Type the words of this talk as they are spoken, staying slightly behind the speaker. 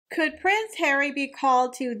Could Prince Harry be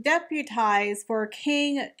called to deputize for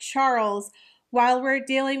King Charles while we're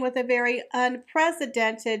dealing with a very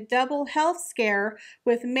unprecedented double health scare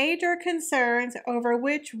with major concerns over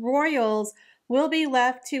which royals will be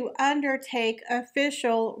left to undertake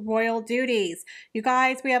official royal duties? You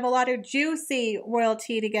guys, we have a lot of juicy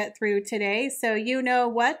royalty to get through today, so you know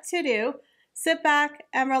what to do. Sit back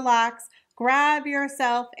and relax, grab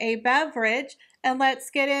yourself a beverage, and let's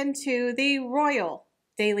get into the royal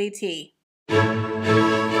Daily Tea.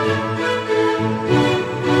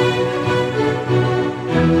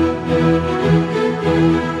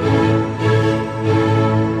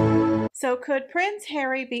 So could Prince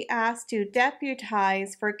Harry be asked to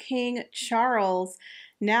deputize for King Charles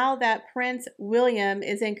now that Prince William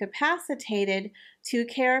is incapacitated to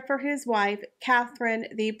care for his wife, Catherine,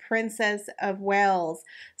 the Princess of Wales?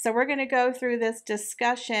 So we're going to go through this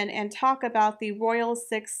discussion and talk about the royal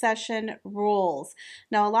succession rules.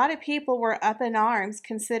 Now, a lot of people were up in arms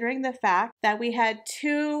considering the fact that we had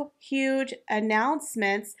two huge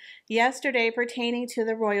announcements yesterday pertaining to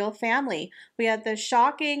the royal family. We had the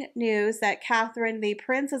shocking news that Catherine, the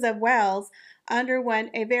Princess of Wales,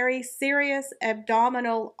 underwent a very serious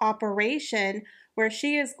abdominal operation where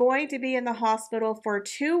she is going to be in the hospital for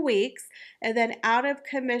 2 weeks and then out of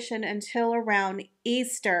commission until around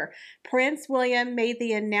Easter. Prince William made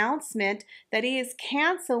the announcement that he is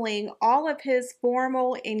canceling all of his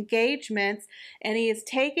formal engagements and he is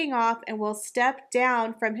taking off and will step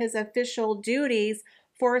down from his official duties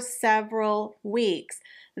for several weeks.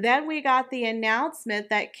 Then we got the announcement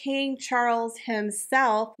that King Charles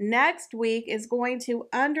himself next week is going to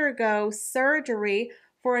undergo surgery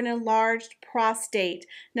for an enlarged prostate.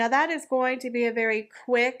 Now that is going to be a very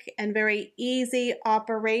quick and very easy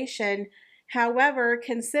operation. However,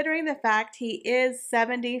 considering the fact he is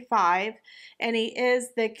 75 and he is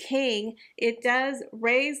the king, it does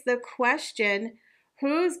raise the question,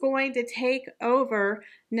 who's going to take over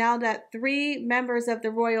now that 3 members of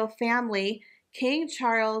the royal family, King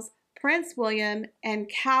Charles, Prince William, and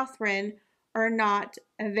Catherine, are not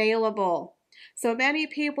available? So many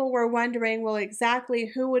people were wondering, well,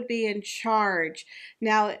 exactly who would be in charge?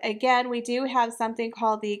 Now, again, we do have something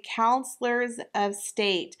called the Counselors of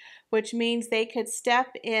State, which means they could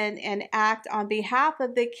step in and act on behalf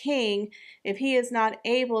of the king if he is not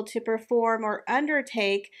able to perform or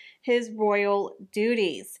undertake his royal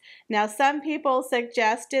duties. Now, some people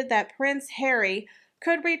suggested that Prince Harry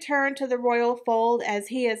could return to the royal fold as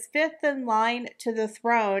he is 5th in line to the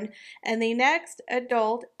throne and the next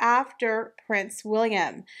adult after Prince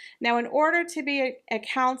William. Now, in order to be a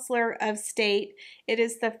counselor of state, it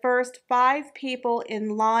is the first 5 people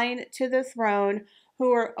in line to the throne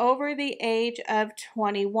who are over the age of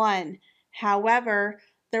 21. However,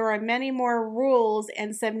 there are many more rules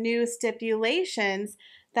and some new stipulations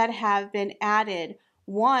that have been added.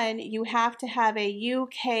 One, you have to have a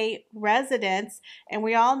UK residence, and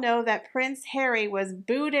we all know that Prince Harry was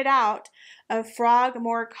booted out of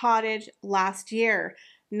Frogmore Cottage last year.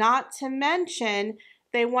 Not to mention,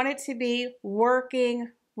 they wanted to be working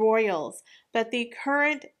royals, but the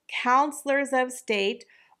current counselors of state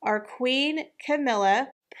are Queen Camilla,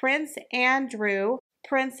 Prince Andrew,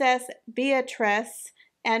 Princess Beatrice,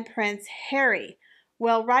 and Prince Harry.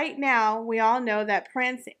 Well, right now, we all know that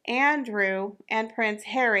Prince Andrew and Prince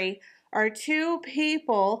Harry are 2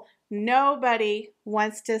 people nobody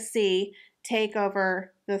wants to see take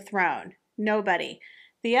over the throne. Nobody.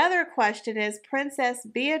 The other question is Princess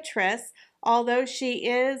Beatrice, although she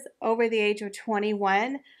is over the age of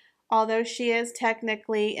 21, although she is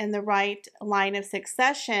technically in the right line of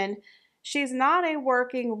succession, she's not a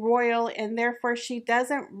working royal and therefore she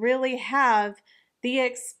doesn't really have the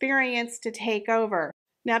experience to take over.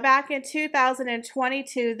 Now, back in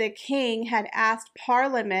 2022, the king had asked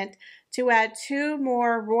Parliament to add 2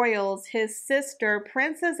 more royals, his sister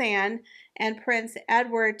Princess Anne and Prince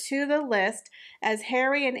Edward, to the list, as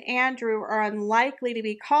Harry and Andrew are unlikely to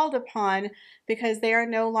be called upon because they are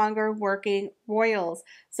no longer working royals.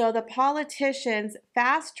 So the politicians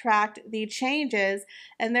fast-tracked the changes,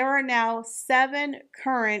 and there are now 7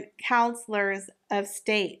 current counselors of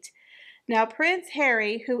state. Now, Prince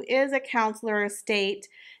Harry, who is a counselor of state,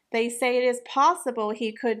 they say it is possible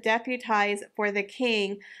he could deputize for the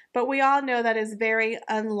king, but we all know that is very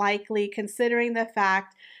unlikely considering the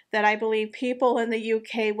fact that I believe people in the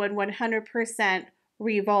UK would 100%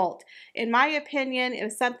 revolt. In my opinion,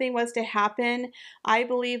 if something was to happen, I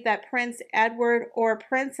believe that Prince Edward or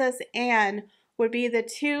Princess Anne would be the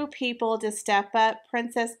 2 people to step up.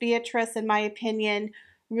 Princess Beatrice, in my opinion,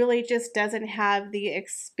 really just doesn't have the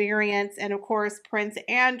experience. And of course, Prince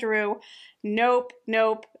Andrew, nope,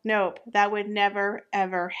 nope, nope. That would never,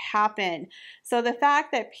 ever happen. So the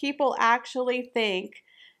fact that people actually think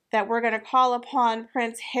that we're going to call upon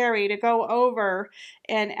Prince Harry to go over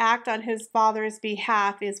and act on his father's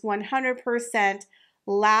behalf is 100%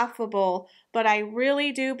 laughable. But I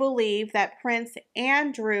really do believe that Prince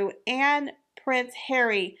Andrew and Prince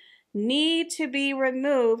Harry need to be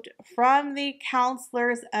removed from the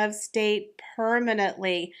counselors of state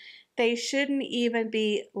permanently. They shouldn't even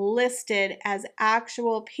be listed as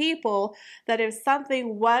actual people that if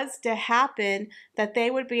something was to happen, that they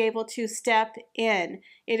would be able to step in.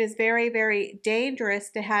 It is very, very dangerous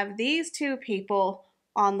to have these two people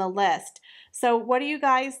on the list. So what do you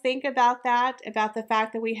guys think about that? About the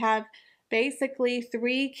fact that we have basically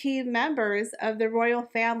 3 key members of the royal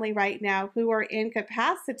family right now who are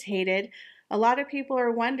incapacitated. A lot of people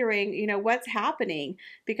are wondering, what's happening?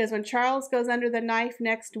 Because when Charles goes under the knife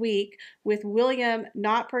next week with William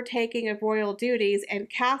not partaking of royal duties and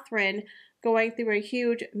Catherine going through a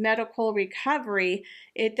huge medical recovery,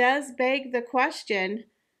 it does beg the question,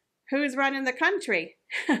 who's running the country?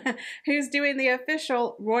 Who's doing the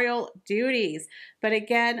official royal duties? But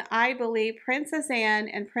again, I believe Princess Anne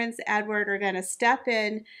and Prince Edward are going to step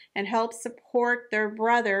in and help support their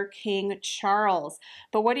brother, King Charles.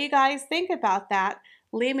 But what do you guys think about that?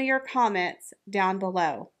 Leave me your comments down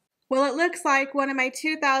below. Well, it looks like one of my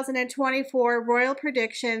 2024 royal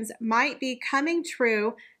predictions might be coming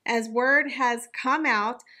true, as word has come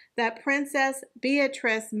out that Princess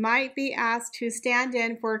Beatrice might be asked to stand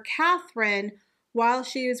in for Catherine while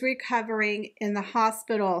she is recovering in the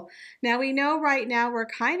hospital. Now, we know right now we're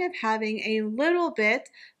kind of having a little bit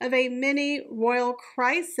of a mini royal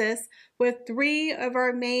crisis with 3 of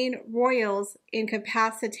our main royals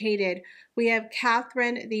incapacitated. We have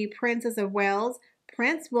Catherine, the Princess of Wales,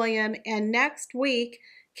 Prince William, and next week,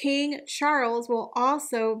 King Charles will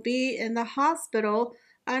also be in the hospital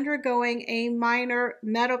undergoing a minor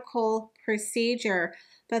medical procedure.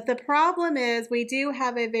 But the problem is we do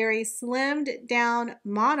have a very slimmed down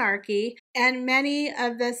monarchy, and many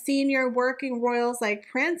of the senior working royals like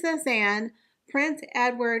Princess Anne, Prince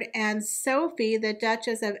Edward, and Sophie, the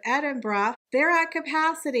Duchess of Edinburgh, they're at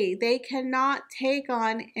capacity. They cannot take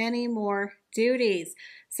on any more duties.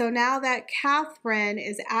 So now that Catherine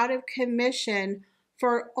is out of commission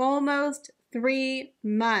for almost 3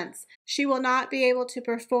 months, she will not be able to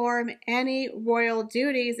perform any royal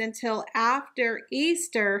duties until after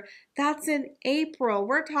Easter. That's in April.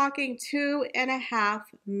 We're talking 2.5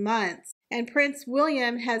 months. And Prince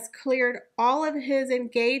William has cleared all of his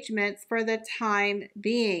engagements for the time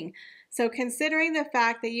being. So considering the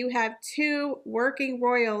fact that you have 2 working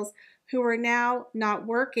royals who are now not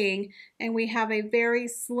working, and we have a very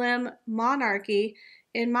slim monarchy,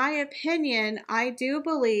 in my opinion, I do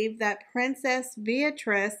believe that Princess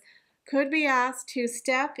Beatrice could be asked to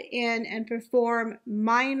step in and perform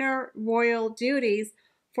minor royal duties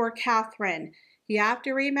for Catherine. You have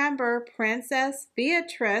to remember, Princess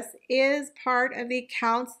Beatrice is part of the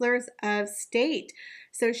counselors of state,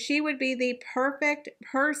 so she would be the perfect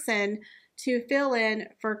person to fill in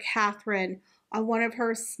for Catherine on one of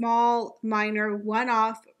her small, minor,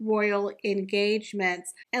 one-off royal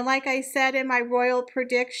engagements. And like I said in my royal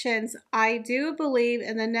predictions, I do believe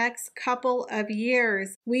in the next couple of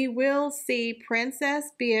years, we will see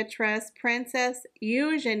Princess Beatrice, Princess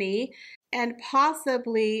Eugenie, and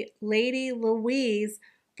possibly Lady Louise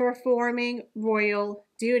performing royal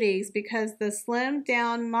duties, because the slimmed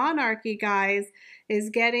down monarchy, guys, is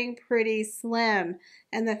getting pretty slim.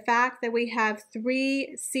 And the fact that we have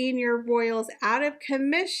 3 senior royals out of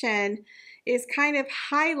commission is kind of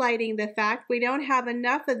highlighting the fact we don't have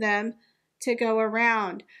enough of them to go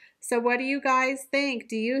around. So what do you guys think?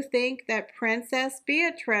 Do you think that Princess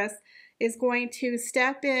Beatrice is going to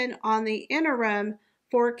step in on the interim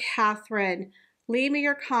for Catherine? Leave me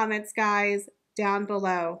your comments, guys, down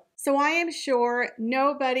below. So I am sure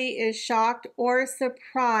nobody is shocked or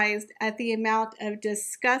surprised at the amount of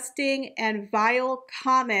disgusting and vile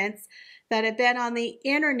comments that have been on the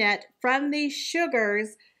internet from these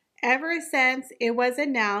sugars ever since it was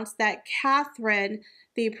announced that Catherine,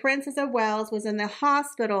 the Princess of Wales, was in the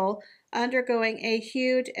hospital undergoing a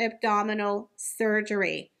huge abdominal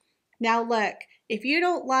surgery. Now look, if you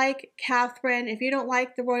don't like Catherine, if you don't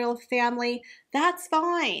like the royal family, that's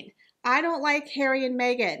fine. I don't like Harry and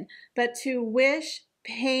Meghan, but to wish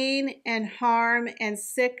pain and harm and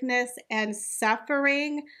sickness and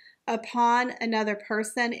suffering upon another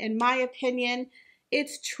person, in my opinion,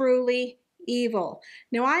 it's truly evil.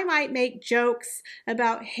 Now, I might make jokes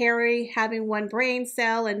about Harry having one brain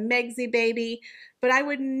cell and Megsy baby, but I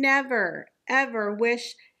would never, ever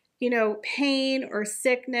wish, pain or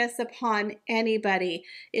sickness upon anybody.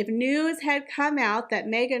 If news had come out that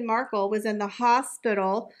Meghan Markle was in the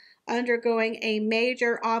hospital undergoing a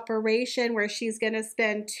major operation where she's going to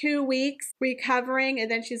spend 2 weeks recovering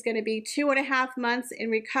and then she's going to be 2.5 months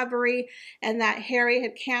in recovery, and that Harry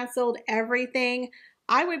had canceled everything,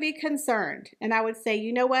 I would be concerned and I would say,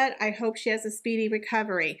 you know what? I hope she has a speedy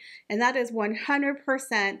recovery. And that is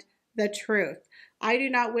 100% the truth. I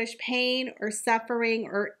do not wish pain or suffering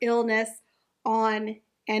or illness on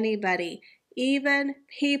anybody, even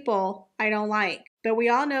people I don't like. But we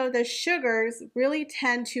all know the sugars really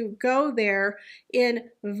tend to go there in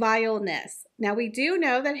vileness. Now, we do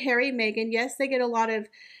know that Harry and Meghan, yes, they get a lot of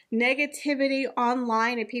negativity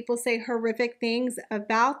online and people say horrific things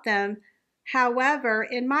about them. However,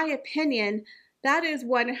 in my opinion, that is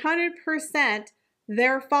 100%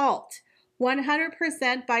 their fault.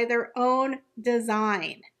 100% by their own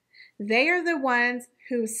design. They are the ones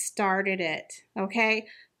who started it, okay?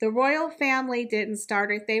 The royal family didn't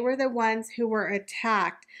start it. They were the ones who were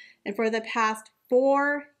attacked. And for the past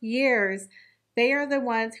 4 years, they are the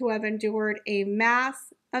ones who have endured a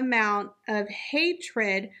mass amount of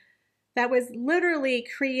hatred that was literally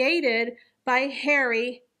created by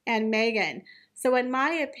Harry and Meghan. So in my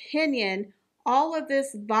opinion, all of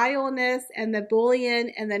this vileness and the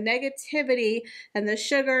bullying and the negativity and the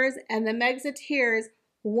sugars and the Megxiteers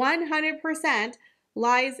 100%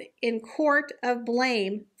 lies in court of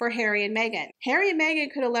blame for Harry and Meghan. Harry and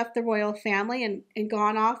Meghan could have left the royal family and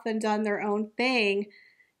gone off and done their own thing.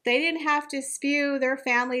 They didn't have to spew their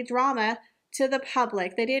family drama to the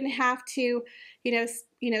public. They didn't have to,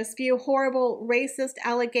 spew horrible racist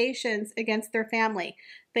allegations against their family.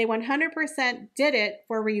 They 100% did it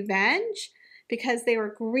for revenge because they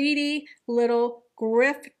were greedy little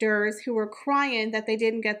grifters who were crying that they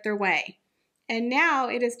didn't get their way. And now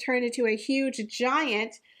it has turned into a huge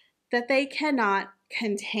giant that they cannot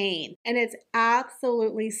contain. And it's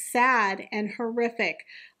absolutely sad and horrific.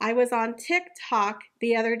 I was on TikTok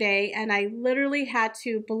the other day and I literally had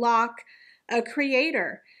to block a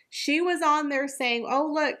creator. She was on there saying,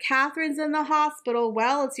 oh, look, Catherine's in the hospital.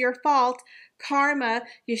 Well, it's your fault. Karma,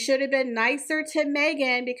 you should have been nicer to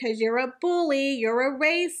Meghan because you're a bully, you're a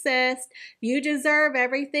racist, you deserve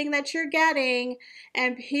everything that you're getting.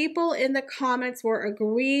 And people in the comments were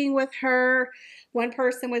agreeing with her. One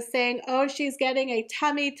person was saying, oh, she's getting a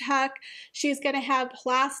tummy tuck. She's going to have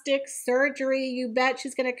plastic surgery. You bet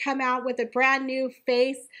she's going to come out with a brand new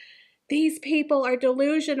face. These people are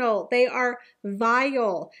delusional. They are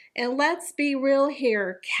vile. And let's be real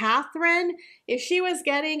here. Catherine, if she was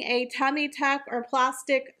getting a tummy tuck or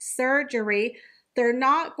plastic surgery, they're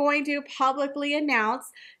not going to publicly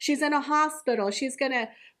announce she's in a hospital. She's going to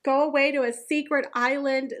go away to a secret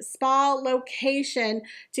island spa location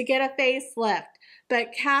to get a facelift.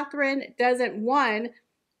 But Catherine doesn't, one,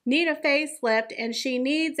 need a facelift, and she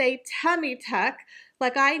needs a tummy tuck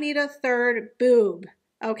like I need a third boob.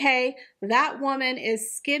 Okay, that woman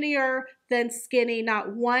is skinnier than skinny,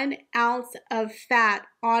 not 1 ounce of fat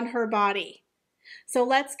on her body. So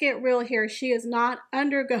let's get real here. She is not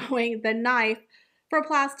undergoing the knife for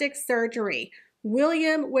plastic surgery.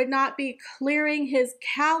 William would not be clearing his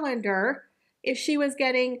calendar if she was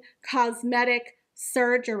getting cosmetic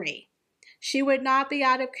surgery. She would not be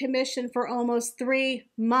out of commission for almost 3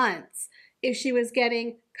 months if she was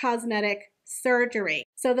getting cosmetic surgery.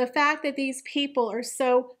 So the fact that these people are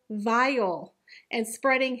so vile and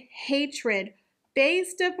spreading hatred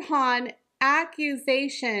based upon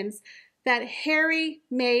accusations that Harry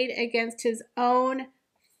made against his own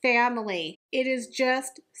family, it is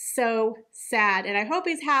just so sad. And I hope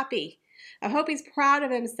he's happy. I hope he's proud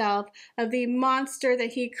of himself, of the monster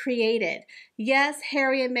that he created. Yes,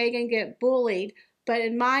 Harry and Meghan get bullied, but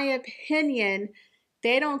in my opinion,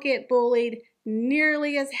 they don't get bullied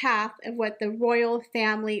nearly as half of what the royal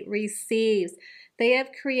family receives. They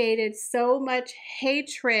have created so much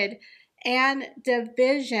hatred and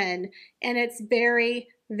division, and it's very,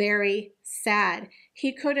 very sad.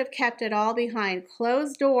 He could have kept it all behind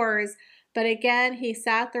closed doors, but again, he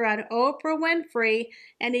sat there on Oprah Winfrey,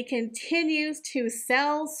 and he continues to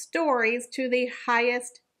sell stories to the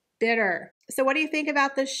highest bidder. So what do you think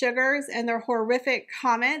about the sugars and their horrific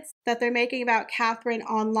comments that they're making about Catherine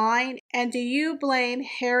online? And do you blame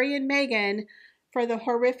Harry and Meghan for the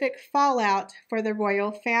horrific fallout for the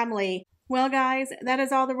royal family? Well, guys, that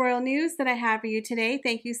is all the royal news that I have for you today.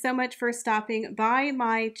 Thank you so much for stopping by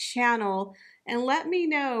my channel. And let me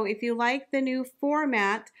know if you like the new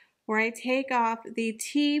format where I take off the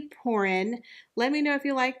tea pouring. Let me know if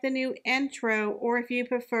you like the new intro or if you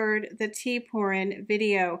preferred the tea pouring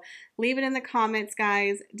video. Leave it in the comments,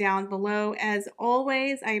 guys, down below. As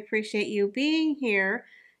always, I appreciate you being here,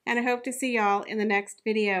 and I hope to see y'all in the next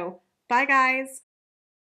video. Bye, guys.